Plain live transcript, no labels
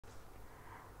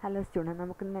Hello student,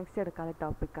 നമുക്ക് next എടുക്കാനുള്ള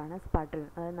ടോപ്പിക്കാണ് സ്പട്ടറിങ്.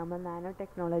 അതായത് നമ്മൾ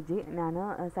nano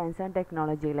science and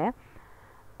ടെക്നോളജിയിലെ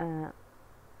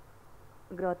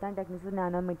growth and techniques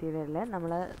nano മെറ്റീരിയലിലെ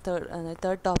നമ്മൾ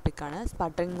തേർഡ് ടോപ്പിക്കാണ്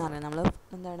സ്പട്ടറിങ് എന്ന് പറയുന്നത്. നമ്മൾ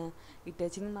എന്താണ്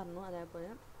ഇറ്റച്ചിങ് പറഞ്ഞു,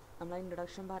 അതേപോലെ നമ്മൾ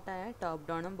introduction പാർട്ടായ top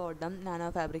ഡൗണും bottom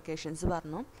nano fabrications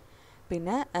പറഞ്ഞു.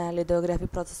 പിന്നെ ലിതോഗ്രാഫി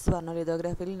പ്രോസസ്സ് പറഞ്ഞു.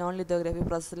 ലിതോഗ്രാഫിയിൽ നോൺ ലിതോഗ്രാഫി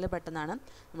പ്രോസസ്സിൽ പെട്ടെന്നാണ്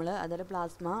നമ്മൾ അതിൽ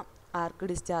പ്ലാസ്മ ആർക്ക്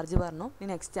ഡിസ്ചാർജ് പറഞ്ഞു. ഇനി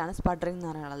നെക്സ്റ്റ് ആണ് സ്പട്ടറിങ്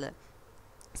എന്ന് പറയുന്നത്.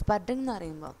 സ്പട്ടറിങ് എന്ന്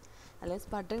പറയുമ്പോൾ അല്ലെങ്കിൽ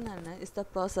സ്പട്ടറിങ് എന്ന് പറയുന്നത് is the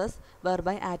process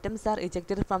വെർബൈ atoms are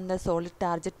ejected from the solid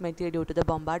target material due to the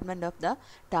ബോംബാർഡ്മെൻറ്റ് of the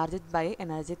target by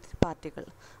energetic particle.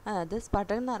 അതായത്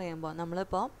സ്പട്ടറിങ് എന്ന് പറയുമ്പോൾ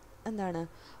നമ്മളിപ്പോൾ എന്താണ്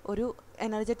ഒരു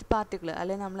എനർജറ്റിക് പാർട്ടിക്കിൾ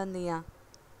അല്ലെങ്കിൽ നമ്മൾ എന്ത് ചെയ്യുക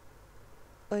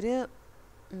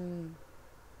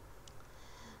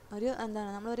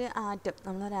നമ്മളൊരു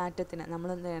ആറ്റത്തിനെ നമ്മൾ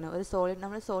എന്ത് ചെയ്യണം,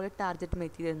 നമ്മൾ സോളിഡ് ടാർജറ്റ്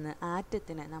മെറ്റീരിയൽ നിന്ന്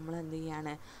ആറ്റത്തിനെ നമ്മൾ എന്ത്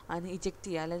ചെയ്യാണ്, അതിന് ഇജക്റ്റ്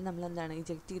ചെയ്യുക, അല്ലെങ്കിൽ നമ്മളെന്താണ്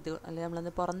ഇജക്റ്റ് ചെയ്ത് അല്ലെങ്കിൽ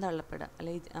നമ്മളൊന്ന് പുറന്തള്ളപ്പെടുക,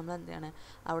 അല്ലെങ്കിൽ നമ്മളെന്താണ്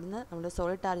അവിടുന്ന് നമ്മുടെ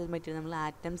സോളിഡ് ടാർജറ്റ് മെറ്റീരിയൽ നമ്മൾ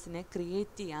ആറ്റംസിനെ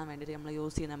ക്രിയേറ്റ് ചെയ്യാൻ വേണ്ടിയിട്ട് നമ്മൾ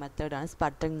യൂസ് ചെയ്യുന്ന മെത്തേഡാണ്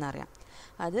സ്പട്ടറിങ് എന്ന് പറയാം.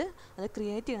 അത്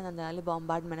ക്രിയേറ്റ് ചെയ്യുന്നത് എന്തായാലും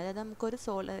ബോംബാർഡ്മെൻറ്റ്, അതായത് നമുക്കൊരു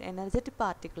എനർജറ്റിക്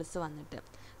പാർട്ടിക്കിൾസ്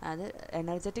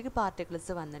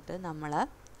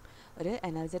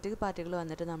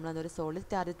വന്നിട്ട് നമ്മളതൊരു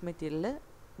സോളിഡ് ടാർജറ്റ് മെറ്റീരിയൽ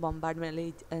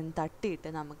ബോംബാർഡ്മെൻറ്റിൽ തട്ടിയിട്ട്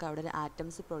നമുക്ക് അവിടെ ഒരു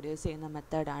ആറ്റംസ് പ്രൊഡ്യൂസ് ചെയ്യുന്ന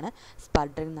മെത്തേഡാണ്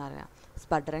സ്പട്ടറിങ് എന്ന് പറയുക.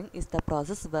 സ്പട്ടറിങ് is the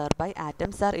process were by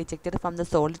atoms are ejected from the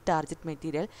solid target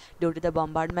material due to the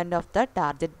ബോംബാർഡ്മെൻറ്റ് of the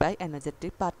target by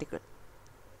energetic particle.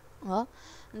 അപ്പോൾ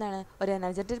എന്താണ് ഒരു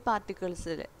എനർജറ്റിക്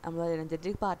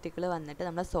പാർട്ടിക്കിൾ വന്നിട്ട്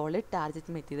നമ്മുടെ സോളിഡ്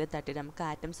ടാർജറ്റ് മെറ്റീരിയൽ തട്ടിയിട്ട് നമുക്ക്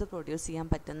ആറ്റംസ് പ്രൊഡ്യൂസ് ചെയ്യാൻ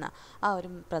പറ്റുന്ന ആ ഒരു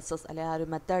പ്രോസസ് അല്ലെങ്കിൽ ആ ഒരു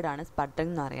മെത്തേഡാണ്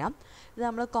സ്പട്ടറിങ് എന്ന് പറയാം. ഇത്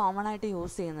നമ്മൾ കോമൺ ആയിട്ട്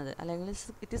യൂസ് ചെയ്യുന്നത്, അല്ലെങ്കിൽ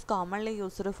it is commonly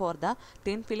used for the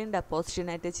thin film deposition,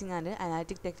 touching and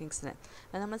analytic ടെക്നിക്സിന്.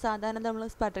 നമ്മൾ സാധാരണ നമ്മൾ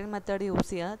സ്പട്ടറിങ് മെത്തേഡ് യൂസ്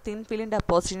ചെയ്യുക തിൻ ഫിലിം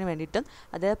ഡെപ്പോസിഷന് വേണ്ടിയിട്ടും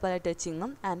അതേപോലെ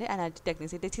ടച്ചിങ്ങും ആൻഡ് അനാലിറ്റിക്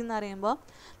ടെക്നിക്സ്. ടച്ചിങ് എന്ന് പറയുമ്പോൾ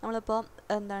നമ്മളിപ്പോൾ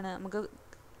നമുക്ക്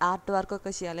ആർട്ട്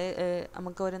വർക്കൊക്കെ ചെയ്യാം, അല്ലെങ്കിൽ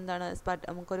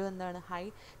നമുക്കൊരു ഹൈ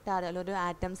ഒരു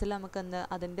ആറ്റംസിൽ നമുക്ക്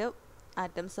അതിൻ്റെ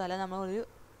ആറ്റംസ് അല്ല നമ്മളൊരു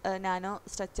നാനോ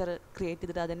സ്ട്രക്ചർ ക്രിയേറ്റ്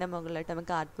ചെയ്തിട്ട് അതിൻ്റെ മുകളിലായിട്ട്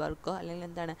നമുക്ക് ആർട്ട് വർക്കോ അല്ലെങ്കിൽ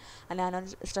നാനോ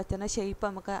സ്ട്രക്ചറിൻ്റെ ഷേപ്പ്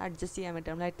നമുക്ക് അഡ്ജസ്റ്റ് ചെയ്യാൻ വേണ്ടി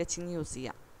നമ്മൾ ടച്ചിങ് യൂസ്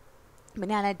ചെയ്യാം.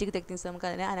 പിന്നെ അനാലിറ്റിക് ടെക്നിക്സ് നമുക്ക്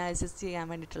അതിനെ അനാലിസിസ് ചെയ്യാൻ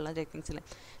വേണ്ടിയിട്ടുള്ള ടെക്നിക്സിൽ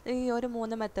ഈ ഒരു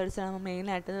 3 മെത്തേഡ്സാണ് നമ്മൾ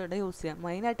മെയിനായിട്ട് ഇവിടെ യൂസ് ചെയ്യുക.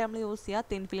 മെയിനായിട്ട് നമ്മൾ യൂസ് ചെയ്യുക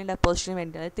തിൻ ഫിലിം ഡെപ്പോസിഷന്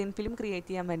വേണ്ടി, അതായത് തിൻ ഫിലിം ക്രിയേറ്റ്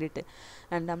ചെയ്യാൻ വേണ്ടിയിട്ട്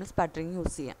നമ്മൾ സ്പട്ടറിങ്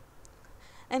യൂസ് ചെയ്യാം.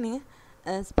 ഇനി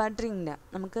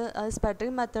നമുക്ക്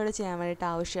സ്പട്ടറിങ് മെത്തേഡ് ചെയ്യാൻ വേണ്ടിയിട്ട്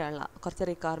ആവശ്യമുള്ള കുറച്ച്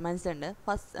റിക്വയർമെൻറ്റ്സ് ഉണ്ട്.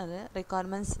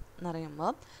 റിക്വയർമെൻറ്റ്സ് എന്ന്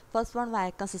പറയുമ്പോൾ ഫസ്റ്റ് വൺ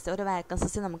ഒരു വാക്വം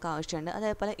സിസ്റ്റം നമുക്ക് ആവശ്യമുണ്ട്.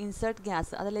 അതേപോലെ ഇൻസേർട്ട്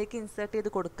ഗ്യാസ് അതിലേക്ക് ഇൻസേർട്ട് ചെയ്ത്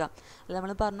കൊടുക്കാം. അത്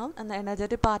നമ്മൾ പറഞ്ഞു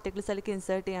എനർജറ്റിക് പാർട്ടിക്കിൾസ് അതിലേക്ക്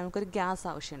ഇൻസേർട്ട് ചെയ്യാൻ നമുക്കൊരു ഗ്യാസ്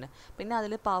ആവശ്യമുണ്ട്. പിന്നെ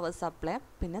അതിൽ പവർ സപ്ലൈ,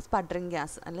 പിന്നെ സ്പട്ടറിങ്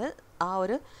ഗ്യാസ്, അല്ലെങ്കിൽ ആ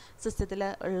ഒരു സിസ്റ്റത്തിൽ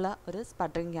ഉള്ള ഒരു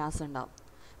സ്പട്ടറിങ് ഗ്യാസ് ഉണ്ടാവും.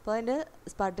 അപ്പോൾ അതിൻ്റെ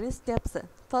സ്പട്ടറിങ് സ്റ്റെപ്സ്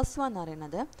ഫസ്റ്റ് വൺ എന്ന്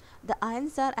പറയുന്നത് the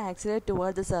ions R accelerate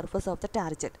toward the surface of the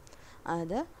target.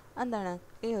 അത്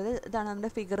ഇതാണ് നമ്മുടെ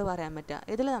ഫിഗർ പറയാൻ പറ്റുക.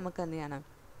 ഇതിൽ നമുക്ക് എന്ത് ചെയ്യണം,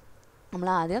 നമ്മൾ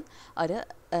ആദ്യം ഒരു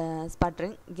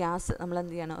സ്പട്ടറിങ് ഗ്യാസ് നമ്മൾ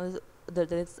എന്ത് ചെയ്യണം,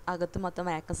 അകത്ത് മൊത്തം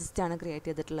വാക്വം സിസ്റ്റമാണ് ക്രിയേറ്റ്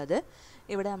ചെയ്തിട്ടുള്ളത്.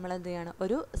 ഇവിടെ നമ്മൾ എന്ത് ചെയ്യണം,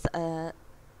 ഒരു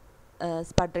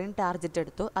സ്പട്ടറിങ് ടാർജറ്റ്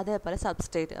എടുത്തു. അതേപോലെ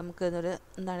സബ്സ്ട്രേറ്റ് നമുക്ക്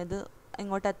ഇത്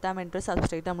ഇങ്ങോട്ട് എത്താൻ വേണ്ടിയിട്ട്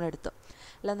സബ്സ്ട്രേറ്റ് നമ്മൾ എടുത്തു.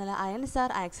 അല്ലെന്നല്ല ions R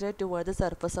accelerate toward the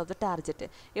surface of the target.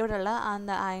 ഇവിടെയുള്ള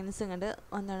അയൺസ്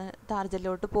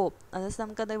ടാർജറ്റിലോട്ട് പോകും. അതായത്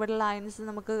നമുക്കത് ഇവിടെയുള്ള അയൺസ്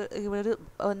നമുക്ക് ഇവിടെ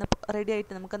റെഡി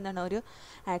ആയിട്ട് നമുക്ക് ഒരു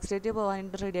ആക്സിലേറ്റ്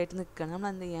പോകാനായിട്ട് റെഡി ആയിട്ട് നിൽക്കുകയാണ്. നമ്മൾ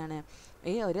എന്ത് ചെയ്യാണ്,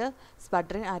 ഈ ഒരു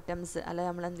സ്പട്ടറിങ് ആറ്റംസ് അല്ല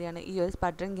നമ്മൾ എന്ത് ചെയ്യണം, ഈ ഒരു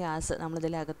സ്പട്ടറിങ് ഗ്യാസ്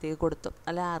നമ്മളിതിലകത്തേക്ക് കൊടുത്തു.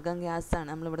 അല്ല ആർഗൺ ഗ്യാസാണ്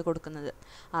നമ്മളിവിടെ കൊടുക്കുന്നത്.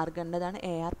 ആർഗണിൻ്റെതാണ്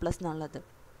AR+ എന്നുള്ളത്.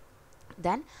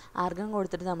 ദെൻ ആർഗൺ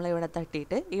കൊടുത്തിട്ട് നമ്മൾ ഇവിടെ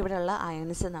തട്ടിയിട്ട് ഇവിടെയുള്ള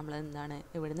അയൺസ് നമ്മൾ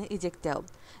ഇവിടുന്ന് ഇജക്റ്റ് ആവും.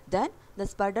 Then the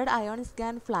സ്പട്ടർഡ് ions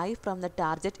can fly from the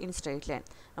target in straight line.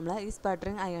 നമ്മൾ ഈ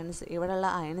സ്പട്ടറിങ് അയൺസ് ഇവിടെയുള്ള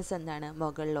അയൺസ്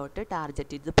മുകളിലോട്ട്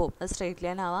ടാർജറ്റ് ചെയ്ത് പോകും. അത് സ്ട്രേറ്റ്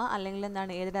ലൈൻ ആവാം,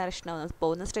 അല്ലെങ്കിൽ ഏത് ഡയറക്ഷനാവും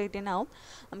പോകുന്ന സ്ട്രേറ്റ് ലൈൻ ആവും.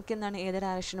 നമുക്ക് ഏത്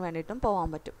ഡയറക്ഷന് വേണ്ടിയിട്ടും പോകാൻ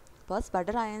പറ്റും. അപ്പോൾ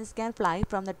sputter ions can fly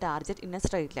from the target in A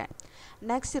straight line.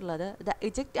 Next ഉള്ളത് the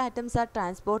eject atoms are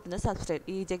transport in the substrate.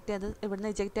 ഈ ഇവിടുന്ന്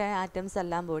ഇജക്റ്റ് ആയ ആറ്റംസ്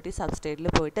എല്ലാം പോയിട്ട് ഈ സബ്സ്ട്രേറ്റിൽ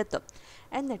പോയിട്ട് എത്തും.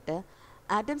 എന്നിട്ട്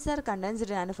atoms are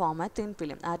condensed and form A thin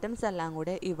film. Atoms എല്ലാം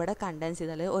കൂടെ ഇവിടെ കണ്ടൻസ്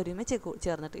ചെയ്താൽ ഒരുമിച്ച്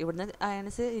ചേർന്നിട്ട് ഇവിടുന്ന്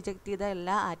അയൺസ് ഇജക്റ്റ് ചെയ്ത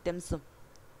എല്ലാ ആറ്റംസും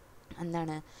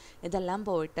ഇതെല്ലാം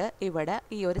പോയിട്ട് ഇവിടെ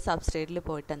ഈ ഒരു സബ്സ്ട്രേറ്റിൽ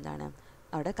പോയിട്ട്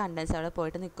അവിടെ കണ്ടൻസ് അവിടെ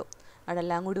പോയിട്ട് നിൽക്കും. അവിടെ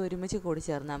എല്ലാം കൂടി ഒരുമിച്ച് കൂടി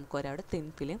ചേർന്ന് നമുക്ക് അവിടെ തിൻ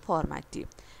ഫിലിം ഫോർമാറ്റ് ചെയ്യും.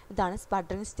 ഇതാണ്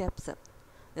സ്പട്ടറിങ് സ്റ്റെപ്സ്.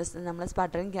 നമ്മൾ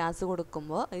സ്പട്ടറിങ് ഗ്യാസ്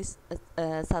കൊടുക്കുമ്പോൾ ഈ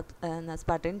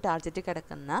സ്പട്ടറിങ് ടാർജറ്റ്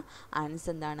കിടക്കുന്ന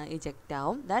അയൺസ് ഇജക്റ്റ്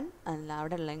ആവും. ദെൻ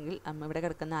അവിടെ ഉള്ളെങ്കിൽ ഇവിടെ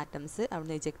കിടക്കുന്ന ആറ്റംസ്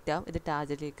അവിടെ ഇജക്റ്റ് ആവും. ഇത്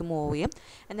ടാർജറ്റിലേക്ക് മൂവ് ചെയ്യും.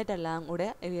 എന്നിട്ടെല്ലാം കൂടെ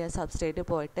സബ്സ്ട്രേറ്റ്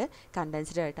പോയിട്ട്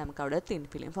കണ്ടൻസ്ഡ് ആയിട്ട് നമുക്ക് അവിടെ തിൻ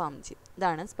ഫിലിം ഫോം ചെയ്യും.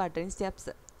 ഇതാണ് സ്പട്ടറിങ്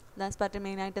സ്റ്റെപ്സ്. ഇതാണ് സ്പട്ടറിങ്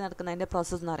മെയിനായിട്ട് നടക്കുന്നതിൻ്റെ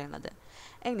പ്രോസസ്സ് എന്ന് പറയുന്നത്.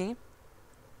 ഇനി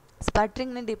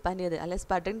സ്പട്ടറിങ്ങിനെ ഡിപ്പെൻഡ് ചെയ്ത് അല്ലെങ്കിൽ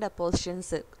സ്പട്ടറിങ്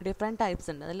ഡെപ്പോസിഷൻസ് ഡിഫറെൻറ്റ് ടൈപ്സ്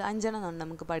ഉണ്ട്. അതിൽ 5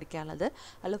 നമുക്ക് പഠിക്കാനുള്ളത്.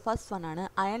 അതിൽ ഫസ്റ്റ് വൺ ആണ്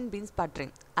അയൺ ബീം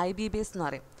സ്പട്ടറിങ്, IBBS എന്ന്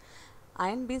പറയും.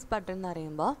 അയൺ ബീം സ്പട്ടറിങ് എന്ന്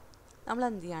പറയുമ്പോൾ നമ്മൾ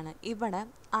എന്ത് ചെയ്യാണ്, ഇവിടെ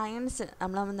അയൺസ്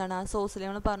നമ്മൾ എന്താണ് ആ സോഴ്സിൽ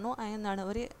നമ്മൾ പറഞ്ഞു എന്താണ്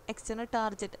ഒരു എക്സ്റ്റേണൽ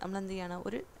ടാർജറ്റ് നമ്മൾ എന്ത് ചെയ്യണം,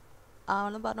 ഒരു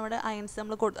നമ്മൾ പറഞ്ഞു ഇവിടെ അയൺസ്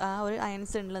നമ്മൾ ആ ഒരു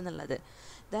അയൺസ് ഉണ്ടെന്നുള്ളത്.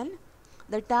 Then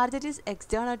the target is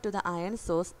external to the ion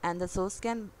source and the source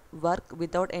can work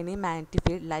without any magnetic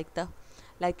field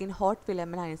like in hot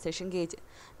filament ionization gauge.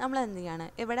 നമ്മൾ എന്ത് ചെയ്യാണ്,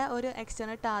 ഇവിടെ ഒരു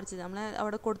എക്സ്റ്റേണൽ ടാർജ് നമ്മൾ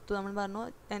അവിടെ കൊടുത്തു. നമ്മൾ പറഞ്ഞു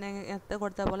നേരത്തെ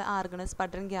കൊടുത്ത പോലെ ആർഗൺ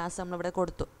സ്പട്ടറിങ് ഗ്യാസ് നമ്മളിവിടെ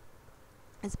കൊടുത്തു.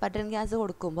 സ്പട്ടറിങ് ഗ്യാസ്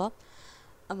കൊടുക്കുമ്പോൾ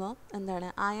അപ്പോൾ എന്താണ്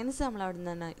അയൺസ് നമ്മൾ അവിടെ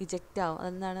നിന്ന് ഇജക്റ്റ് ആവും.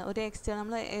 അതെന്താണ് ഒരു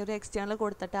എക്സ്റ്റേണൽ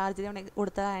കൊടുത്ത ടാർജറ്റ്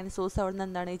കൊടുത്ത അയൺ സോഴ്സ് അവിടെ നിന്ന്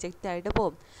എന്താണ് ഇജക്റ്റ് ആയിട്ട്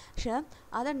പോകും. പക്ഷേ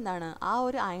അതെന്താണ് ആ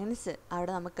ഒരു അയൺസ്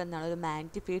അവിടെ നമുക്ക് എന്താണ് ഒരു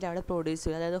മാഗ്നറ്റിക് ഫീൽഡ് അവിടെ പ്രൊഡ്യൂസ്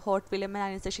ചെയ്യും. അതായത് ഹോട്ട് ഫിലമെന്റ്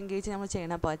അയനൈസേഷൻ ഗേജ് നമ്മൾ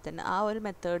ചെയ്യണ പോലെ തന്നെ ആ ഒരു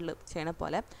മെത്തേഡിൽ ചെയ്യണ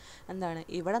പോലെ എന്താണ്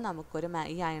ഇവിടെ നമുക്കൊരു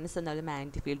ഈ അയൺസ് എന്താ ഒരു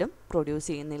മാഗ്നറ്റിക് ഫീൽഡും പ്രൊഡ്യൂസ്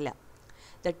ചെയ്യുന്നില്ല.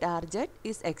 The target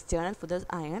is external for the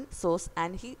ion source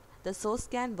and the source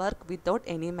can work without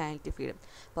any magnetic field.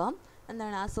 അപ്പം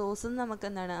എന്താണ് ആ സോഴ്സിൽ നമുക്ക്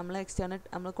എന്താണ് നമ്മൾ എക്സ്റ്റേണൽ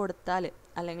നമ്മൾ കൊടുത്താൽ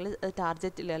അല്ലെങ്കിൽ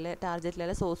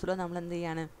ടാർജറ്റിലെ സോഴ്സിലോ നമ്മൾ എന്ത്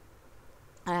ചെയ്യാണ്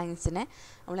അയൺസിനെ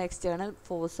നമ്മൾ എക്സ്റ്റേണൽ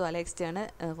ഫോഴ്സോ അല്ലെ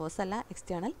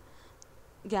എക്സ്റ്റേണൽ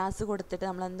ഗ്യാസ് കൊടുത്തിട്ട്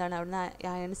നമ്മൾ എന്താണ് അവിടെ നിന്ന്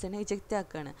അയൺസിനെ ഇജക്റ്റ്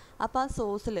ആക്കുകയാണ്. അപ്പോൾ ആ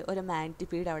സോഴ്സിൽ ഒരു മാഗ്നറ്റിക്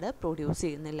ഫീൽഡ് അവിടെ പ്രൊഡ്യൂസ്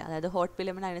ചെയ്യുന്നില്ല. അതായത് ഹോട്ട്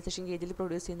ഫിലമെന്റ് അയനൈസേഷൻ ഗേജിൽ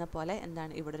പ്രൊഡ്യൂസ് ചെയ്യുന്ന പോലെ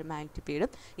എന്താണ് ഇവിടെ ഒരു മാഗ്നറ്റിക്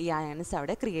ഫീൽഡും ഈ അയൺസ്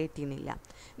അവിടെ ക്രിയേറ്റ് ചെയ്യുന്നില്ല.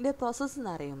 ഇതിൻ്റെ പ്രോസസ്സ്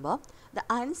എന്ന് പറയുമ്പോൾ the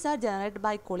ions are generated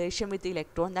by collision with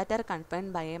electron that are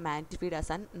confined by A magnetic field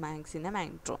as an magnetic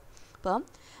magnetron. അപ്പം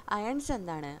അയൺസ്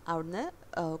എന്താണ് അവിടുന്ന്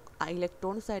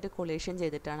ഇലക്ട്രോൺസായിട്ട് കൊളീഷൻ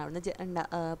ചെയ്തിട്ടാണ് അവിടുന്ന്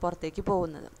പുറത്തേക്ക്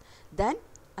പോകുന്നത്. ദെൻ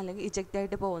അല്ലെങ്കിൽ ഇജക്റ്റ്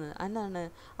ആയിട്ട് പോകുന്നത് എന്താണ്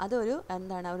അതൊരു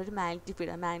എന്താണ് അവരൊരു മാഗ്നറ്റിക്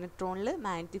ഫീൽഡ് മാഗ്നട്രോണിൽ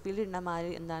മാഗ്നറ്റിക് ഫീൽഡ് ഉണ്ട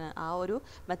മാതിരി എന്താണ് ആ ഒരു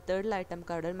മെത്തേഡിലായിട്ട്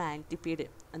നമുക്ക് അവിടെ ഒരു മാഗ്നറ്റിക് ഫീൽഡ്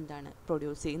എന്താണ്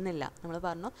പ്രൊഡ്യൂസ് ചെയ്യുന്നില്ല. നമ്മൾ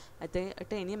പറഞ്ഞു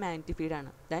അത് ഇനി മാഗ്നറ്റിക്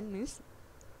ഫീൽഡാണ്. ദെൻ മീൻസ്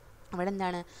അവിടെ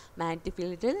എന്താണ് മാഗ്നറ്റിക്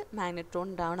ഫീൽഡിൽ മാഗ്നട്രോൺ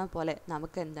ഉണ്ടാവണ പോലെ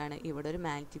നമുക്ക് എന്താണ് ഇവിടെ ഒരു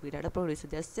മാഗ്നറ്റിക് ഫീൽഡ് അവിടെ പ്രൊഡ്യൂസ്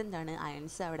ചെയ്ത് ജസ്റ്റ് എന്താണ്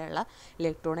അയൺസ് അവിടെയുള്ള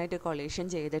ഇലക്ട്രോണായിട്ട് കൊളീഷൻ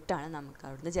ചെയ്തിട്ടാണ് നമുക്ക്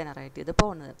അവിടുന്ന് ജനറേറ്റ് ചെയ്ത്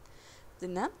പോകുന്നത്.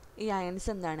 പിന്നെ ഈ അയൺസ്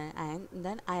എന്താണ്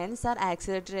ions R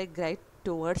accelerated A great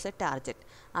towards A target.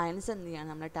 Ions എന്ത് ചെയ്യാണ്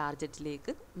നമ്മുടെ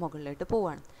ടാർജറ്റിലേക്ക് മുകളിലോട്ട്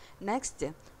പോവാണ്. Next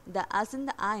as in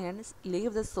the ions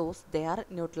leave the source they are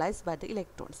neutralised by the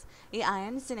electrons. ഈ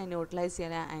അയൺസിനെ ന്യൂട്രലൈസ്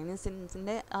ചെയ്യാൻ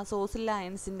അയൺസിൻ്റെ ആ സോഴ്സിലെ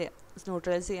അയൺസിൻ്റെ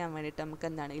ന്യൂട്രലൈസ് ചെയ്യാൻ വേണ്ടിയിട്ട് നമുക്ക്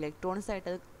എന്താണ് ഇലക്ട്രോൺസ്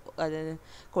ആയിട്ട് അത്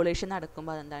കൊളീഷൻ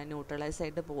നടക്കുമ്പോൾ അതെന്താണ് ന്യൂട്രലൈസ്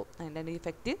ആയിട്ട് പോകും. അതിൻ്റെ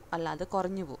ഇഫക്റ്റ് അല്ലാതെ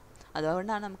കുറഞ്ഞു പോകും.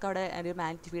 അതുകൊണ്ടാണ് നമുക്ക് അവിടെ ഒരു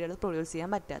മാഗ്നറ്റിക് ഫീൽഡ് പ്രൊഡ്യൂസ് ചെയ്യാൻ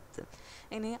പറ്റാത്തത്.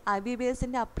 ഇനി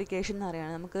IBBSൻ്റെ ആപ്ലിക്കേഷൻ എന്ന്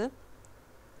പറയുന്നത് നമുക്ക്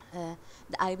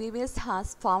the IBBS has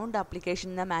found application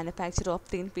in the manufacture of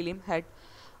thin film head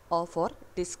for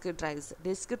disk drives.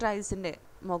 Disk ഡ്രൈവ്സിൻ്റെ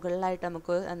മുകളിലായിട്ട്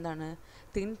നമുക്ക് എന്താണ്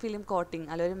തിൻ ഫിലിം കോട്ടിങ്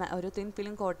അല്ലെങ്കിൽ ഒരു തിൻ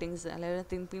ഫിലിം കോട്ടിങ്സ് അല്ലെങ്കിൽ ഒരു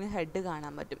തിൻ ഫിലിം ഹെഡ്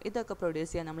കാണാൻ പറ്റും. ഇതൊക്കെ പ്രൊഡ്യൂസ്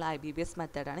ചെയ്യാൻ നമ്മൾ IBBS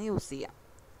മെത്തേഡാണ് യൂസ് ചെയ്യുക.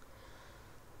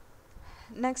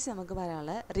 നെക്സ്റ്റ് നമുക്ക്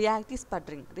പറയാനുള്ളത് റിയാക്റ്റീവ്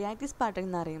സ്പട്ടറിങ്. റിയാക്റ്റീവ്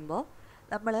സ്പട്ടറിങ് എന്ന് പറയുമ്പോൾ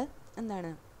നമ്മൾ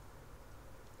എന്താണ്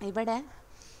ഇവിടെ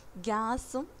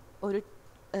ഗ്യാസും ഒരു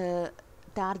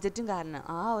ടാർജറ്റും കാരണം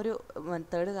ആ ഒരു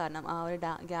മെത്തേഡ് കാരണം ആ ഒരു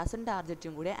ഗ്യാസും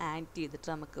ടാർജറ്റും കൂടി ആഡ് ചെയ്തിട്ട്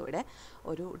നമുക്കിവിടെ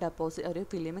ഒരു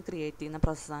ഫിലിം ക്രിയേറ്റ് ചെയ്യുന്ന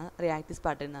പ്രോസസ്സാണ് റിയാക്റ്റീവ്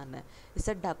സ്പട്ടറിങ് എന്ന് പറഞ്ഞത്.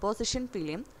 It's A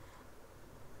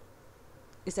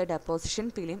deposition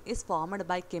film is formed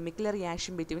by chemical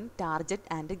reaction between target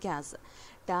and gas.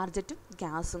 ടാർജറ്റും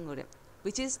ഗ്യാസും കൂടി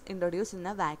which is introduce in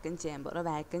A vacuum chamber.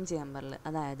 Vacuum ചേമ്പറിൽ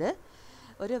അതായത്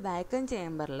ഒരു വാക്യൂം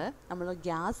ചേമ്പറിൽ നമ്മൾ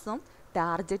ഗ്യാസും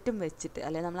ടാർജറ്റും വെച്ചിട്ട്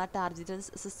അല്ലെങ്കിൽ നമ്മൾ ആ ടാർജറ്റ്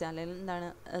സിസ്റ്റം അല്ലെങ്കിൽ എന്താണ്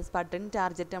സ്പട്ടറിങ്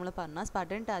ടാർജറ്റ് നമ്മൾ പറഞ്ഞാൽ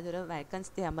സ്പട്ടറിങ് ടാർജറ്റ് ഒരു വാക്യൂം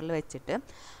ചേമ്പറിൽ വെച്ചിട്ട്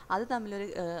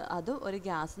അതും ഒരു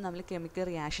ഗ്യാസും നമ്മൾ കെമിക്കൽ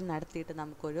റിയാക്ഷൻ നടത്തിയിട്ട്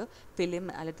നമുക്കൊരു ഫിലിം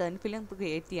അല്ലെങ്കിൽ തിൻ ഫിലിം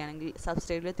ക്രിയേറ്റ് ചെയ്യുകയാണെങ്കിൽ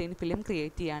സബ്സ്ട്രേറ്റിൽ തിൻ ഫിലിം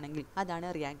ക്രിയേറ്റ് ചെയ്യുകയാണെങ്കിൽ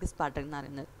അതാണ് റിയാക്റ്റീവ് സ്പട്ടറിങ് എന്ന്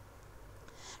പറയുന്നത്.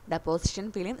 Deposition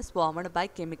film is formed by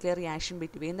chemical reaction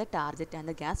between the target and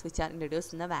the gas which are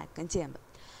introduced in the vacuum chamber.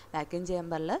 Vacuum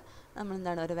ചേമ്പറിൽ നമ്മൾ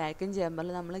എന്താണ് ഒരു വാക്യൂം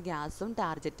ചേമ്പറിൽ നമ്മൾ ഗ്യാസും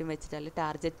ടാർജറ്റും വെച്ചിട്ട് അല്ലെങ്കിൽ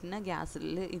ടാർജറ്റിനെ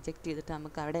ഗ്യാസിൽ ഇഞ്ചെക്റ്റ് ചെയ്തിട്ട്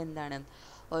നമുക്ക് അവിടെ എന്താണ്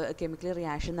കെമിക്കൽ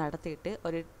റിയാക്ഷൻ നടത്തിയിട്ട്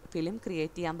ഒരു ഫിലിം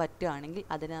ക്രിയേറ്റ് ചെയ്യാൻ പറ്റുകയാണെങ്കിൽ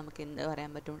അതിനെ നമുക്ക് എന്ത്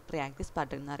പറയാൻ പറ്റും റിയാക്റ്റീവ്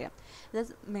സ്പട്ടറിങ് എന്ന് പറയാം.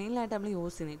 ഇത് മെയിനായിട്ട് നമ്മൾ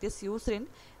യൂസ് ചെയ്യുന്നത് it is used in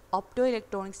opto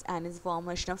electronics and is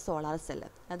formation of solar cell.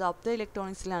 അത് ഒപ്റ്റോ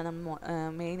ഇലക്ട്രോണിക്സിലാണ് നമ്മൾ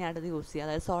മെയിനായിട്ട് ഇത് യൂസ് ചെയ്യുക.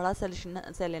 അതായത് സോളാർ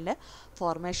സെല്ലിൻ്റെ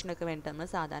ഫോർമേഷനൊക്കെ വേണ്ടി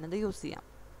നമ്മൾ സാധാരണ ഇത് യൂസ് ചെയ്യാം.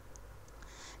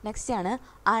 നെക്സ്റ്റ് ആണ്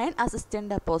അയൺ അസിസ്റ്റൻറ്റ്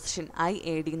ഡെപ്പോസിഷൻ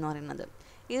IAD എന്ന് പറയുന്നത്.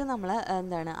 ഇത് നമ്മൾ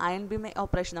എന്താണ് അയൺ ബീം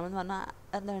ഓപ്പറേഷൻ നമ്മൾ പറഞ്ഞാൽ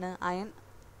എന്താണ് അയൺ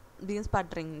ബീം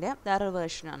സ്പട്ടറിങ്ങിൻ്റെ വേറൊരു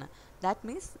വേർഷനാണ്. ദാറ്റ്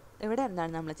മീൻസ് ഇവിടെ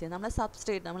എന്താണ് നമ്മൾ ചെയ്യുന്നത് നമ്മൾ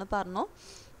സബ്സ്ട്രേറ്റ് നമ്മൾ പറഞ്ഞു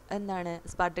എന്താണ്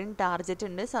സ്പട്ടറിങ് ടാർജറ്റ്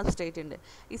ഉണ്ട് സബ്സ്ട്രേറ്റ് ഉണ്ട്.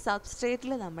 ഈ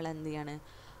സബ്സ്ട്രേറ്റിൽ നമ്മൾ എന്ത് ചെയ്യാണ്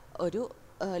ഒരു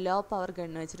ലോ പവർ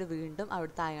ഗണ്ണ് വെച്ചിട്ട് വീണ്ടും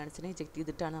അവിടുത്തെ അയോൺസിനെ ഇജക്റ്റ്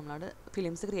ചെയ്തിട്ടാണ് നമ്മളവിടെ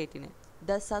ഫിലിംസ് ക്രിയേറ്റ് ചെയ്യുന്നത്.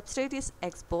 The substrate is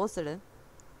exposed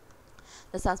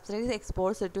The substrate is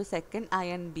exposed to second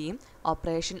ion beam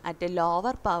operation at a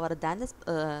lower power than the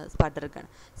sputter gun.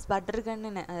 Sputter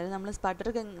ഗണ്ണിനെ, അതായത് നമ്മൾ സ്പട്ടർ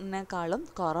ഗണ്ണിനേക്കാളും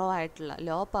കുറവായിട്ടുള്ള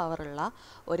ലോ പവറുള്ള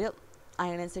ഒരു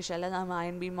അയണൈസേഷൻ, അല്ലെങ്കിൽ നമ്മൾ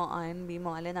അയൺ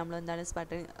ബീമോ അല്ലെങ്കിൽ നമ്മൾ എന്താണ്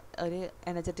സ്പട്ടറിങ് ഒരു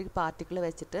എനർജറ്റിക് പാർട്ടിക്കിൾ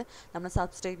വെച്ചിട്ട് നമ്മൾ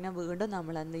സബ്സ്ട്രേറ്റിനെ വീണ്ടും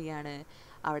നമ്മൾ എന്ത് ചെയ്യാണ്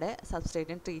അവിടെ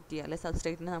സബ്സ്ട്രേറ്റിനെ ട്രീറ്റ് ചെയ്യുക, അല്ലെങ്കിൽ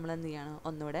സബ്സ്ട്രേറ്റിനെ നമ്മൾ എന്ത് ചെയ്യണം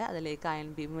ഒന്നുകൂടെ അതിലേക്ക് അയൺ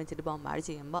ബീം വെച്ചിട്ട് ബോംബാർഡ്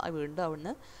ചെയ്യുമ്പോൾ വീണ്ടും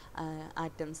അവിടുന്ന്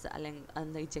ആറ്റംസ് അല്ലെങ്കിൽ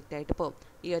എന്താ ഇജക്റ്റ് ആയിട്ട് പോകും.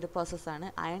 ഈ ഒരു പ്രോസസ്സാണ്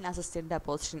അയൺ അസിസ്റ്റഡ്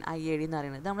ഡെപ്പോസിഷൻ IAD എന്ന്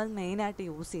പറയുന്നത്. നമ്മൾ മെയിനായിട്ട്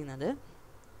യൂസ് ചെയ്യുന്നത്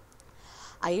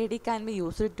IAD can be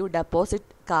used to deposit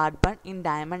carbon in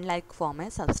diamond-like form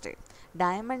as substrate.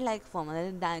 Diamond-like form,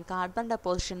 അതായത് കാർബൺ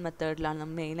ഡെപ്പോസിഷൻ മെത്തേഡിലാണ്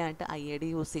നമ്മൾ മെയിനായിട്ട് IAD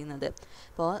യൂസ് ചെയ്യുന്നത്.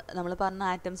 അപ്പോൾ നമ്മൾ പറഞ്ഞ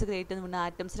ആറ്റംസ് ക്രിയേറ്റ് ചെയ്യുന്ന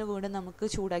ആറ്റംസിന് വീണ്ടും നമുക്ക്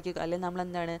ചൂടാക്കി, അല്ലെങ്കിൽ നമ്മൾ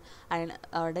എന്താണ്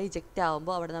അവിടെ ഇജക്റ്റ്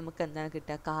ആകുമ്പോൾ അവിടെ നമുക്ക് എന്താണ്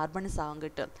കിട്ടുക, കാർബൺ സാധനം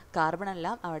കിട്ടും. കാർബൺ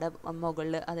എല്ലാം അവിടെ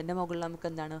മുകളിൽ, അതിൻ്റെ മുകളിൽ നമുക്ക്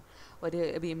എന്താണ് ഒരു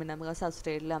ബീമിന് നമുക്ക്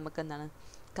സബ്സ്ട്രേറ്റിൽ നമുക്ക് എന്താണ്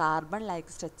കാർബൺ ലൈക്ക്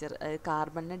സ്ട്രക്ചർ,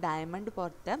 കാർബണിന് ഡയമണ്ട്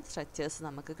പോലത്തെ സ്ട്രക്ചേഴ്സ്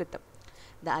നമുക്ക് കിട്ടും.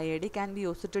 The IAD can be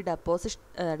used to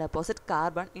deposit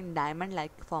carbon in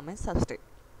diamond-like form as substrate.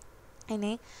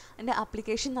 ഇനി അതിൻ്റെ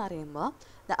അപ്ലിക്കേഷൻ എന്ന് പറയുമ്പോൾ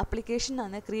ദ അപ്ലിക്കേഷൻ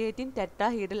ആണ് creating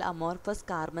ടെട്രാഹീഡൽ amorphous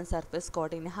carbon surface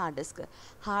coat in hard disk.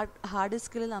 Hard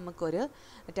ഡിസ്കിൽ നമുക്കൊരു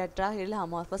ടെട്രാഹീഡൽ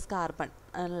അമോർഫസ് കാർബൺ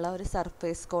ഉള്ള ഒരു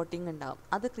സർഫേസ് കോട്ടിംഗ് ഉണ്ടാകും.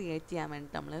 അത് ക്രിയേറ്റ് ചെയ്യാൻ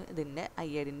വേണ്ടിയിട്ട് നമ്മൾ ഇതിൻ്റെ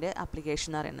IADൻ്റെ അപ്ലിക്കേഷൻ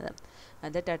എന്ന് പറയുന്നത്.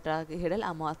 അത് ടെട്രാഹീഡൽ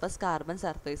അമോർഫസ് കാർബൺ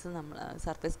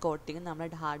സർഫേസ് കോട്ടിങ്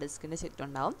നമ്മുടെ ഹാർഡ് ഡിസ്കിൻ്റെ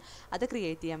ചുറ്റുണ്ടാവും. അത്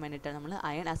ക്രിയേറ്റ് ചെയ്യാൻ വേണ്ടിയിട്ടാണ് നമ്മൾ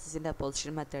iron assisted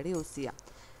deposition method use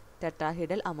ചെയ്യുക.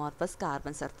 ടെട്രാഹീഡൽ അമോർഫസ്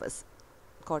കാർബൺ സർഫേസ്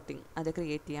കോട്ടിങ് അത്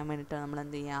ക്രിയേറ്റ് ചെയ്യാൻ വേണ്ടിയിട്ടാണ് നമ്മൾ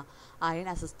എന്ത് ചെയ്യുക iron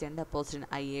assisted deposition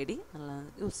IAD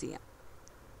use ചെയ്യാം.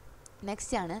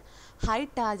 നെക്സ്റ്റ് ആണ് ഹൈ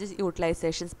ചാർജ്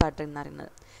യൂട്ടിലൈസേഷൻ സ്പട്ടറിംഗ് എന്ന്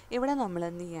പറയുന്നത്. ഇവിടെ നമ്മൾ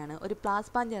എന്ത് ചെയ്യാണ് ഒരു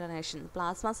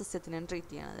പ്ലാസ്മ സിസ്റ്റത്തിനാണ്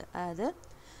ട്രീറ്റ് ചെയ്യണത്. അതായത്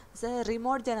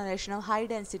remote generation of high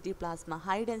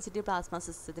density plasma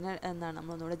സിസ്റ്റത്തിന് എന്താണ്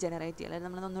നമ്മളൊന്നുകൂടെ ജനറേറ്റ് ചെയ്യുക, അല്ലെങ്കിൽ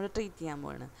നമ്മളൊന്നുകൂടെ ട്രീറ്റ് ചെയ്യാൻ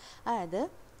പോവാണ്. അതായത്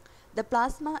the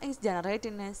plasma is generated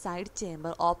in a side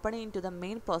chamber opening into the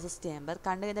main process chamber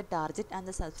containing the target and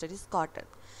the substrate is coated.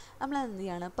 നമ്മൾ എന്ത്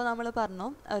ചെയ്യാണ്, ഇപ്പോൾ നമ്മൾ പറഞ്ഞു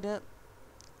ഒരു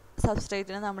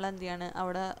സബ്സ്ട്രേറ്റിന് നമ്മൾ എന്ത് ചെയ്യാണ്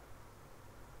അവിടെ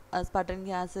സ്പട്ടറിങ്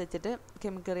ഗ്യാസ് വെച്ചിട്ട്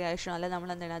കെമിക്കൽ റിയാക്ഷൻ അല്ലെങ്കിൽ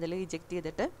നമ്മൾ എന്താണ് അതിൽ ഇജക്റ്റ്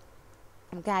ചെയ്തിട്ട്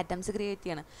നമുക്ക് ആറ്റംസ് ക്രിയേറ്റ്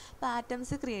ചെയ്യണം. അപ്പോൾ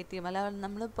ആറ്റംസ് ക്രിയേറ്റ് ചെയ്യുമ്പോൾ അല്ല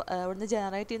നമ്മൾ അവിടുന്ന്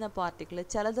ജനറേറ്റ് ചെയ്യുന്ന പാർട്ടിക്കിൾ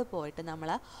ചിലത് പോയിട്ട് നമ്മൾ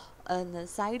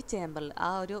സൈഡ് ചേമ്പറിൽ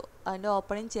അതിൻ്റെ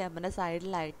ഓപ്പണിങ് ചേമ്പറിൻ്റെ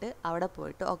സൈഡിലായിട്ട് അവിടെ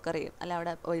പോയിട്ട് ഒക്കർ ചെയ്യും, അല്ല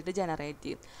അവിടെ പോയിട്ട് ജനറേറ്റ്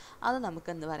ചെയ്യും. അത് നമുക്ക്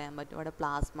എന്ത് പറയാൻ പറ്റും, അവിടെ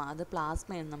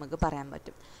പ്ലാസ്മയെന്ന് നമുക്ക് പറയാൻ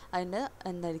പറ്റും. അതിൻ്റെ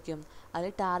എന്തായിരിക്കും അത്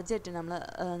ടാർജറ്റ്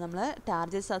നമ്മൾ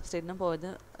ടാർജറ്റ് സബ്സ്ട്രേറ്റിന് പോയത്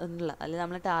എന്നുള്ള, അല്ലെങ്കിൽ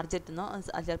നമ്മൾ ടാർജറ്റിനോ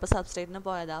ചിലപ്പോൾ സബ്സ്ട്രേറ്റിന്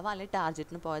പോയതാവാം, അല്ലെങ്കിൽ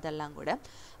ടാർജറ്റിന് പോയതെല്ലാം കൂടെ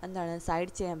എന്താണ്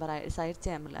സൈഡ് ചേമ്പറിൽ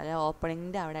അല്ലെങ്കിൽ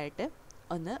ഓപ്പണിങ്ങിൻ്റെ അവിടെ ആയിട്ട്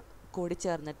ഒന്ന് കൂടി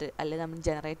ചേർന്നിട്ട് അല്ലെങ്കിൽ നമ്മൾ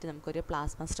ജനറേറ്റ് നമുക്കൊരു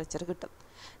പ്ലാസ്മ സ്ട്രക്ചർ കിട്ടും.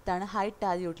 ഇതാണ് ഹൈ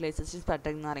ചാർജ് യൂട്ടിലൈസേഷൻ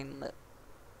സ്പട്ടറിംഗ് എന്ന് പറയുന്നത്.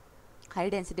 ഹൈ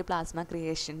ഡെൻസിറ്റി പ്ലാസ്മ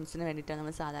ക്രിയേഷൻസിന് വേണ്ടിയിട്ടാണ്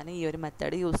നമ്മൾ സാധാരണ ഈ ഒരു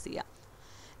മെത്തേഡ് യൂസ് ചെയ്യുക.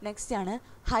 നെക്സ്റ്റ് ആണ്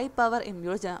high power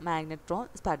ഇമ്പ്യൂൾഡ് magnetron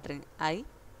sputtering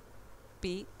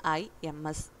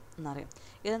IPIMS എന്ന് പറയും.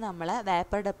 ഇത് നമ്മളെ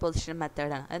വേപ്പർ ഡെപ്പോസിഷൻ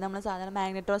മെത്തേഡാണ്. അത് നമ്മൾ സാധാരണ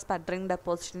മാഗ്നറ്റോ സ്പട്ടറിംഗ്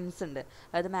ഡെപ്പോസിഷൻസ് ഉണ്ട്.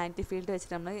 അതായത് മാഗ്നറ്റിക് ഫീൽഡ്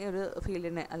വെച്ചിട്ട് നമ്മൾ ഒരു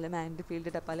ഫീൽഡിനെ അല്ലെങ്കിൽ മാഗ്നറ്റിക്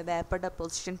ഫീൽഡ് അല്ലെങ്കിൽ വേപ്പർ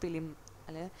ഡെപ്പോസിഷൻ ഫിലിം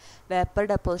അല്ലെങ്കിൽ വേപ്പർ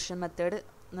ഡെപ്പോസിഷൻ മെത്തേഡ്,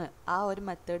 ആ ഒരു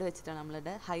മെത്തേഡ് വെച്ചിട്ടാണ്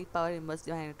നമ്മളുടെ high power impulse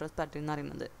magneto sputtering എന്ന്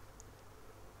പറയുന്നത്.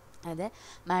 അതായത്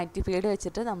മാഗ്നറ്റിക് ഫീൽഡ്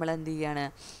വെച്ചിട്ട് നമ്മൾ എന്ത് ചെയ്യാണ്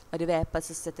ഒരു വേപ്പർ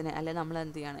സിസ്റ്റത്തിന്, അല്ലെങ്കിൽ നമ്മൾ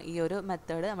എന്ത് ചെയ്യാണ് ഈ ഒരു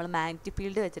മെത്തേഡ് നമ്മൾ മാഗ്നറ്റിക്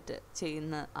ഫീൽഡ് വെച്ചിട്ട്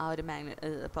ചെയ്യുന്ന ആ ഒരു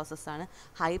പ്രോസസ്സാണ്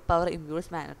ഹൈ പവർ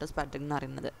ഇമ്പ്യൂൾസ് മാഗ്നറ്റോ സ്പട്ടറിംഗ് എന്ന്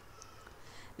പറയുന്നത്.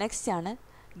 നെക്സ്റ്റ് ആണ്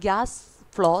ഗ്യാസ്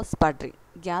ഫ്ലോ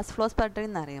സ്പട്ടറിംഗ്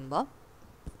എന്ന് പറയുമ്പോൾ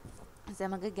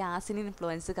നമുക്ക് ഗ്യാസിന്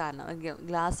ഇൻഫ്ലുവൻസ് കാരണം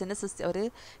ഗ്ലാസിൻ്റെ സിസ്റ്റം ഒരു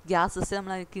ഗ്യാസ് സിസ്റ്റം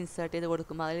നമ്മൾ അതിലേക്ക് ഇൻസേർട്ട് ചെയ്ത്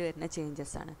കൊടുക്കുമ്പോൾ അതിൽ വരുന്ന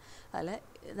ചേഞ്ചസ് ആണ്. അതിൽ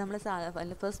നമ്മൾ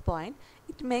first point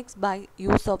it makes by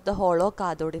use of the hollow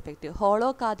cathode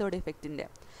ഇഫക്റ്റിൻ്റെ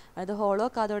അതായത് ഹോളോ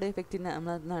കാഥോഡ് ഇഫക്റ്റിന്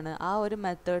നമ്മൾ എന്താണ് ആ ഒരു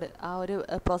മെത്തേഡ് ആ ഒരു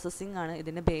പ്രോസസ്സിംഗ് ആണ്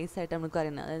ഇതിൻ്റെ ബേസ് ആയിട്ട് നമുക്ക്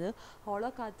അറിയുന്നത്. അതായത് ഹോളോ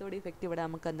കാഥോഡ് ഇഫക്റ്റ് ഇവിടെ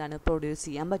നമുക്ക് എന്താണ് പ്രൊഡ്യൂസ്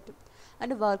ചെയ്യാൻ പറ്റും.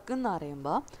 അതിൻ്റെ വർക്ക് എന്ന്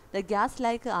പറയുമ്പോൾ the gas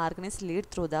like ആർഗനിസ് lead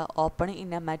through the opening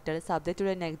in A metal subject to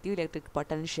A negative electric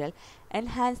potential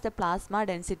enhance the plasma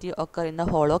density occur in the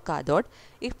hollow cathode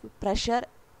if pressure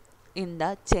in the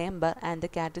chamber and the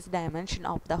characteristic dimension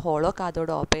of the hollow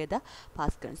cathode obey the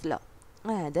Pascal's law.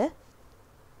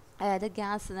 അതായത്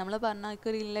gas നമ്മൾ പറഞ്ഞ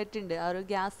ഒരു inlet ഉണ്ട്, ആ ഒരു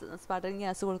sputtering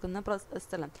gas കൊടുക്കുന്ന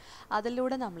സ്ഥലം,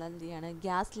 അതിലൂടെ നമ്മൾ എന്ത് ചെയ്യാണ്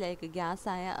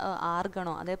ഗ്യാസായ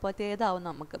ആർഗണോ അതേപോലത്തെ ഏതാവും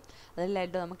നമുക്ക്, അതായത്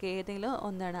ലെഡോ നമുക്ക് ഏതെങ്കിലും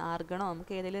ഒന്നാണ് ആർഗണോ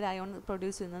നമുക്ക് ഏതെങ്കിലും ഒരു അയോൺ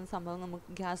പ്രൊഡ്യൂസ് ചെയ്യുന്ന സംഭവം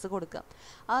നമുക്ക് ഗ്യാസ് കൊടുക്കുക.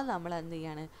 അത് നമ്മൾ എന്ത്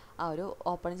ചെയ്യാണ് ആ ഒരു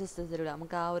ഓപ്പണിംഗ് സിസ്റ്റത്തിലൂടെ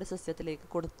നമുക്ക് ആ ഒരു സിസ്റ്റത്തിലേക്ക്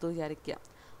കൊടുത്തു വിചാരിക്കുക.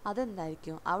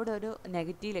 അതെന്തായിരിക്കും, അവിടെ ഒരു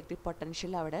നെഗറ്റീവ് ഇലക്ട്രിക്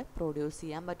പൊട്ടൻഷ്യൽ അവിടെ പ്രൊഡ്യൂസ്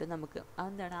ചെയ്യാൻ പറ്റും നമുക്ക്.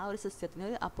 അതെന്താണ്, ആ ഒരു സിസ്റ്റത്തിന്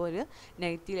അപ്പോൾ ഒരു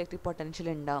നെഗറ്റീവ് ഇലക്ട്രിക് പൊട്ടൻഷ്യൽ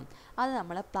ഉണ്ടാവും. അത്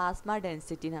നമ്മളെ പ്ലാസ്മ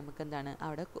ഡെൻസിറ്റി നമുക്ക് എന്താണ്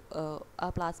അവിടെ ആ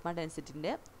പ്ലാസ്മ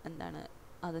ഡെൻസിറ്റിൻ്റെ എന്താണ്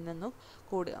അതിനൊന്നും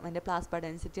കൂടും. അതിൻ്റെ പ്ലാസ്മ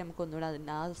ഡെൻസിറ്റി നമുക്ക് ഒന്നുകൂടെ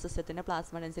അതിൻ്റെ ആ സിസ്റ്റത്തിൻ്റെ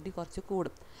പ്ലാസ്മ ഡെൻസിറ്റി കുറച്ച്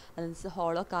കൂടും. അതനുസരിച്ച്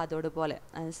ഹോളോ കാഥോഡ് പോലെ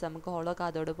അതനുസരിച്ച് നമുക്ക് ഹോളോ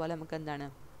കാഥോഡ് പോലെ നമുക്ക് എന്താണ്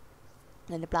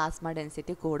അതിൻ്റെ പ്ലാസ്മ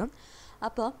ഡെൻസിറ്റി കൂടും.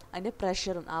 അപ്പോൾ അതിൻ്റെ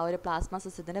പ്രഷറും ആ ഒരു പ്ലാസ്മ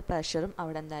സിസ്റ്റത്തിൻ്റെ പ്രഷറും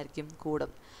അവിടെ എന്തായിരിക്കും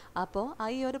കൂടും. അപ്പോൾ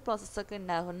ഈ ഒരു പ്രോസസ്സൊക്കെ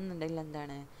ഉണ്ടാകുന്നുണ്ടെങ്കിൽ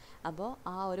എന്താണ്, അപ്പോൾ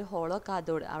ആ ഒരു ഹോളോ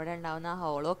കാഥോഡ് അവിടെ ഉണ്ടാകുന്ന ആ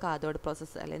ഹോളോ കാഥോഡ്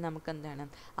പ്രോസസ്സ് അല്ലെങ്കിൽ നമുക്ക് എന്താണ്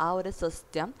ആ ഒരു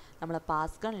സിസ്റ്റം നമ്മൾ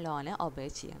പാസ്കൽ ലോനെ ഒബേ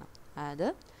ചെയ്യണം. അതായത്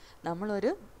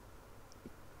നമ്മളൊരു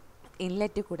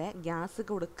ഇൻലെറ്റ് കൂടെ ഗ്യാസ്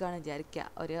കൊടുക്കുകയാണെന്ന് വിചാരിക്കുക,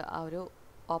 ആ ഒരു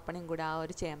ഓപ്പണിങ് കൂടെ ആ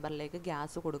ഒരു ചേമ്പറിലേക്ക്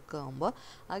ഗ്യാസ് കൊടുക്കുമ്പോൾ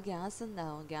ആ ഗ്യാസ്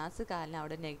എന്താവും, ഗ്യാസ് കാരണം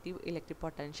അവിടെ നെഗറ്റീവ് ഇലക്ട്രിക്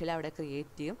പൊട്ടൻഷ്യൽ അവിടെ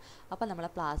ക്രിയേറ്റ് ചെയ്യും. അപ്പോൾ നമ്മളെ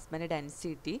പ്ലാസ്മയുടെ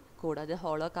ഡെൻസിറ്റി കൂടാതെ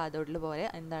ഹോളോ കാഥോഡിൽ പോലെ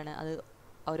എന്താണ് അത്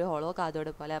ഒരു ഹോളോ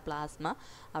കാഥോഡ് പോലെ ആ പ്ലാസ്മ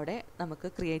അവിടെ നമുക്ക്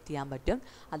ക്രിയേറ്റ് ചെയ്യാൻ പറ്റും.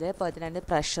 അതേപോലെ തന്നെ അതിൻ്റെ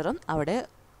പ്രഷറും അവിടെ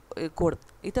കൂടും.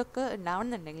 ഇതൊക്കെ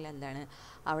ഉണ്ടാവണമെന്നുണ്ടെങ്കിൽ എന്താണ്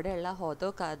അവിടെയുള്ള ഹോളോ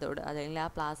കാഥോഡ് അല്ലെങ്കിൽ ആ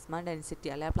പ്ലാസ്മ ഡെൻസിറ്റി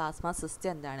അല്ലെങ്കിൽ ആ പ്ലാസ്മ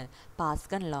സിസ്റ്റം എന്താണ്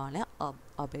പാസ്കൽ ലോനെ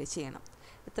ഒബേ ചെയ്യണം.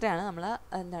 ഇത്രയാണ് നമ്മൾ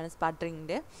എന്താണ്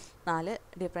സ്പട്ടറിങ്ങിൻ്റെ 4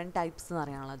 ഡിഫറെൻറ്റ് ടൈപ്സ് എന്ന്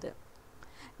പറയാനുള്ളത്.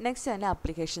 നെക്സ്റ്റ് അതിൻ്റെ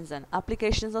അപ്ലിക്കേഷൻസ് ആണ്.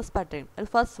 Applications of സ്പട്ടറിങ്.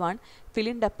 First one,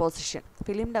 film deposition.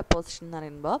 Film deposition എന്ന്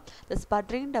പറയുമ്പോൾ the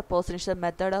സ്പട്ടറിങ് deposition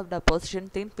method of deposition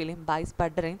thin film by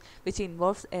സ്പട്ടറിങ് which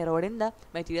involves എറോഡിങ് the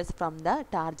materials from the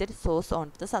target source on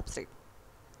the substrate.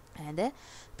 അതായത്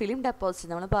film deposition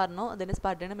നമ്മൾ പറഞ്ഞു, അതിൻ്റെ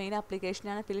സ്പട്ടറിൻ്റെ main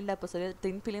ആപ്ലിക്കേഷനാണ് film deposit.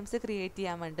 Thin films create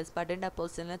ചെയ്യാൻ വേണ്ടി സ്പട്ടറിങ്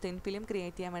ഡെപ്പോസിഷനിൽ thin film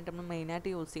create ചെയ്യാൻ വേണ്ടി നമ്മൾ മെയിനായിട്ട്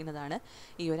യൂസ് ചെയ്യുന്നതാണ്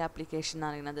ഈ ഒരു ആപ്ലിക്കേഷൻ എന്ന്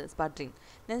പറയുന്നത് സ്പട്ടറിങ്.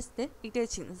 Next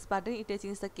ഇറ്റച്ചിങ്. സ്പട്ടറിങ്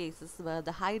ഇറ്റച്ചിങ് is the cases where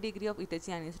the high degree of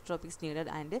ഇറ്റച്ചിങ് anisotropic is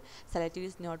needed and selective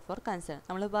is not four concern.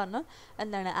 നമ്മൾ പറഞ്ഞു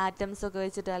എന്താണ് ആറ്റംസ് ഒക്കെ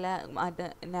വെച്ചിട്ട് അല്ല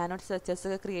നാനോ സ്ട്രക്ചേഴ്സ്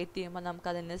ഒക്കെ ക്രിയേറ്റ് ചെയ്യുമ്പോൾ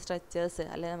നമുക്ക് അതിൻ്റെ സ്ട്രക്ചേഴ്സ്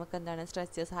അല്ലെങ്കിൽ നമുക്ക് എന്താണ്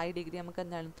സ്ട്രക്ചേഴ്സ് ഹൈ ഡിഗ്രി നമുക്ക്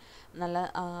എന്താണ് നല്ല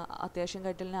അത്യാവശ്യം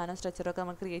കട്ടിൽ നാനോ സ്ട്രക്ചറൊക്കെ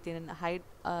നമുക്ക് ക്രിയേറ്റ് ചെയ്യുന്നുണ്ട്. ഹൈ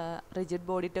റിജിഡ്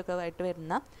ബോഡിയൊക്കെ ആയിട്ട്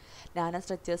വരുന്ന നാനോ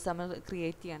സ്ട്രക്ചേഴ്സ് നമ്മൾ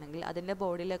ക്രിയേറ്റ് ചെയ്യുകയാണെങ്കിൽ അതിൻ്റെ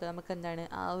ബോഡിയിലൊക്കെ നമുക്ക് എന്താണ്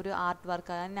ആ ഒരു ആർട്ട്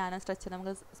വർക്ക് ആ നാനോ സ്ട്രക്ചർ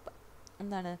നമുക്ക്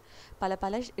എന്താണ് പല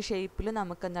പല ഷേപ്പിൽ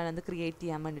നമുക്ക് എന്താണ് അത് ക്രിയേറ്റ്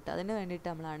ചെയ്യാൻ വേണ്ടിയിട്ട് അതിന് വേണ്ടിയിട്ട്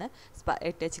നമ്മളാണ്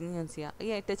ടച്ചിങ് യൂസ് ചെയ്യുക.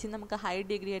 ഈ ടച്ചിങ് നമുക്ക് ഹൈ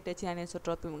ഡിഗ്രി ടച്ചിങ്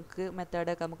അനിസോട്രോപിക്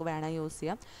മെത്തേഡൊക്കെ നമുക്ക് വേണം യൂസ്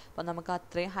ചെയ്യാം. അപ്പോൾ നമുക്ക്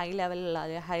അത്രയും ഹൈ ലെവലുള്ള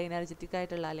അല്ലെങ്കിൽ ഹൈ എനർജറ്റിക്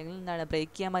ആയിട്ടുള്ള അല്ലെങ്കിൽ എന്താണ്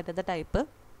ബ്രേക്ക് ചെയ്യാൻ പറ്റാത്ത ടൈപ്പ്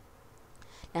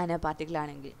നാനോ പാർട്ടിക്കിൾ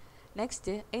ആണെങ്കിൽ.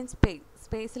 നെക്സ്റ്റ് ഇൻ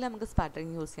സ്പേസിൽ നമുക്ക്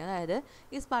സ്പട്ടറിങ് യൂസ് ചെയ്യാം. അതായത്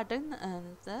ഈ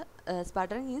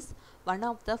സ്പട്ടറിങ് is one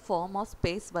of the form of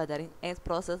space weathering, A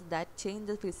process that change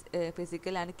the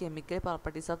physical and chemical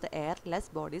properties of the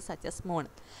airless bodies such as moon.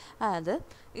 അതായത്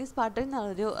ഈ സ്പട്ടറിങ്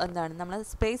എന്നൊരു എന്താണ് നമ്മൾ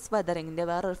സ്പേസ് വെതറിങ്ങിൻ്റെ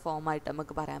വേറൊരു ഫോമായിട്ട്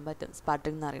നമുക്ക് പറയാൻ പറ്റും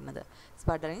സ്പട്ടറിങ് എന്ന് പറയുന്നത്.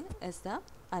 സ്പട്ടറിങ് is the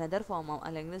another form of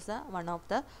അല്ലെങ്കിൽ is one of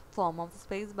the form of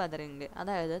space വെതറിങ്ങിൻ്റെ.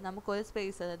 അതായത് നമുക്കൊരു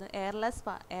സ്പേസ് അതായത്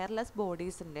എയർലെസ്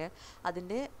ബോഡീസിൻ്റെ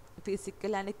അതിൻ്റെ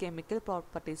ഫിസിക്കൽ ആൻഡ് കെമിക്കൽ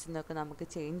പ്രോപ്പർട്ടീസിനൊക്കെ നമുക്ക്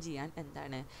ചേഞ്ച് ചെയ്യാൻ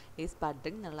എന്താണ് ഈ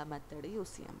സ്പട്ടറിങ് എന്നുള്ള മെത്തേഡ്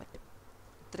യൂസ് ചെയ്യാൻ പറ്റും.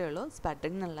 ഇത്രയേ ഉള്ളൂ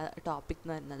സ്പട്ടറിങ് എന്നുള്ള ടോപ്പിക്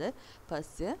എന്ന് പറയുന്നത്.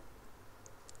 ഫസ്റ്റ്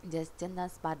ജസ്റ്റ് എന്താ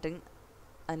സ്പട്ടറിങ്,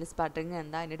 അതിൻ്റെ സ്പട്ടറിങ്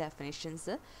എന്താ അതിൻ്റെ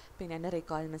ഡെഫിനേഷൻസ്, പിന്നെ അതിൻ്റെ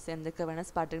റിക്വയർമെൻറ്റ്സ് എന്തൊക്കെ വേണം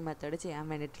സ്പട്ടറിങ് മെത്തേഡ് ചെയ്യാൻ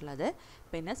വേണ്ടിയിട്ടുള്ളത്,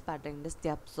 പിന്നെ സ്പട്ടറിങ്ങിൻ്റെ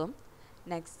സ്റ്റെപ്സും.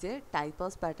 നെക്സ്റ്റ് ടൈപ്പ്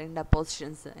ഓഫ് സ്പട്ടറിങ്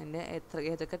ഡെപ്പോസിഷൻസ്, എൻ്റെ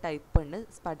ഏതൊക്കെ ടൈപ്പ് ഉണ്ട്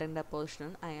സ്പട്ടറിങ് ഡെപ്പോസിഷൻ.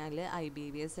 അതിൽ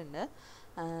IBVS ഉണ്ട്,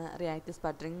 റിയാക്റ്റീവ്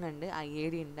സ്പട്ടറിങ് ഉണ്ട്,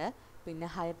 IAD ഉണ്ട്, പിന്നെ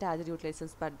ഹയർ ടാർഗറ്റ് യൂട്ടിലൈസേഷൻ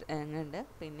സ്പട്ടറിങ് ഉണ്ട്,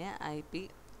 പിന്നെ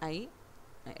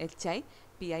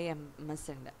HIPIMS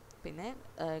ഉണ്ട്, പിന്നെ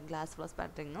ഗ്ലാസ് ഫ്ലോ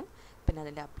സ്പട്ടറിങ്ങും പിന്നെ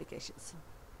അതിൻ്റെ ആപ്ലിക്കേഷൻസും.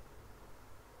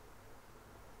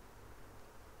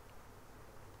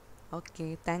 Okay,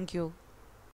 thank you.